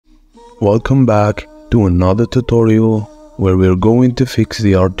Welcome back to another tutorial where we're going to fix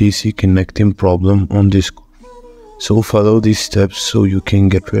the RTC connecting problem on Discord. So follow these steps so you can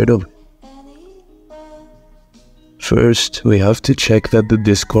get rid of it. First, we have to check that the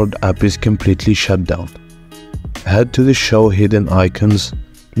Discord app is completely shut down. Head to the Show Hidden Icons,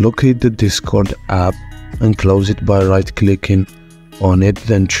 locate the Discord app and close it by right-clicking on it,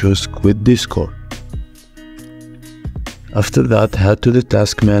 then choose Quit Discord. After that, head to the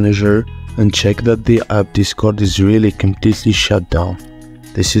Task Manager and check that the app Discord is really completely shut down.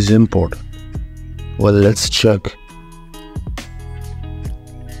 This is important. Well, let's check.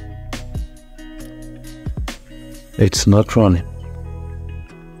 It's not running.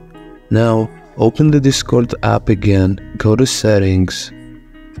 Now, open the Discord app again, go to Settings,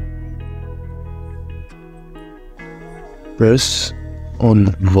 press on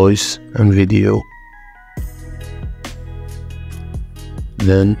Voice and Video,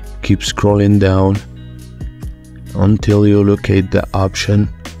 then keep scrolling down until you locate the option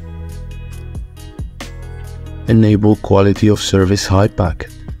Enable Quality of Service High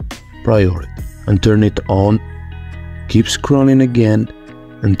Packet Priority and turn it on. Keep scrolling again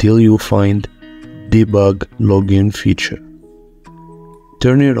until you find Debug Login feature.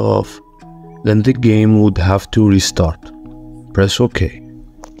 Turn it off, then the game would have to restart. Press OK.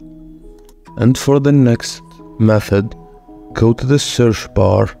 And for the next method, go to the search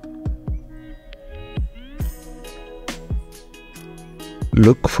bar,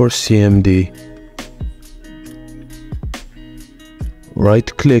 look for CMD,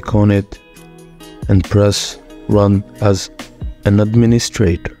 right-click on it and press Run as an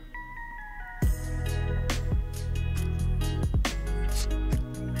administrator.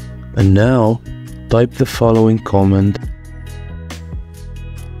 And now, type the following command.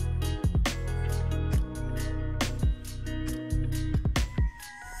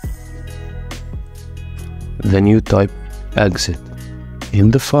 Then you type exit.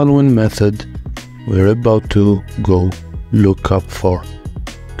 In the following method, we're about to go look up for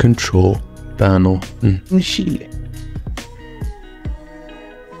control panel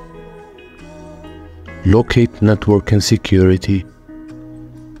locate network and security.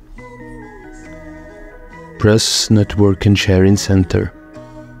 Press network and sharing center.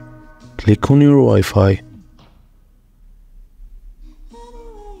 Click on your Wi-Fi.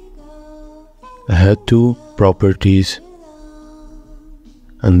 Head to properties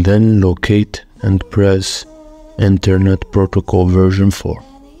and then locate and press Internet Protocol version 4.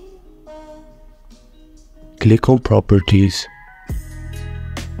 Click on properties,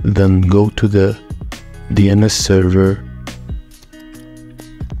 then go to the DNS server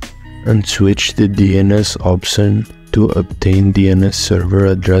and switch the DNS option to obtain DNS server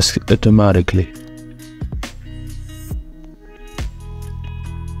address automatically.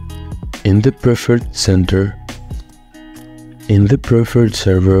 In the preferred center, in the preferred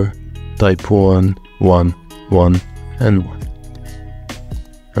server, type 1, 1, 1, and 1.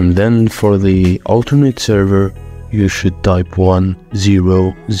 And then for the alternate server, you should type 1,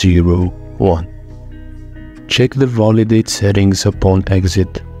 0, 0, 1. Check the Validate Settings upon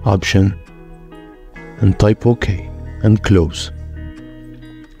exit option and type OK and close.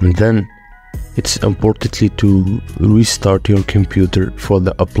 And then it's importantly to restart your computer for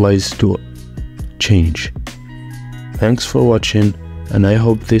the applies to change. Thanks for watching, and I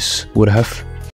hope this would have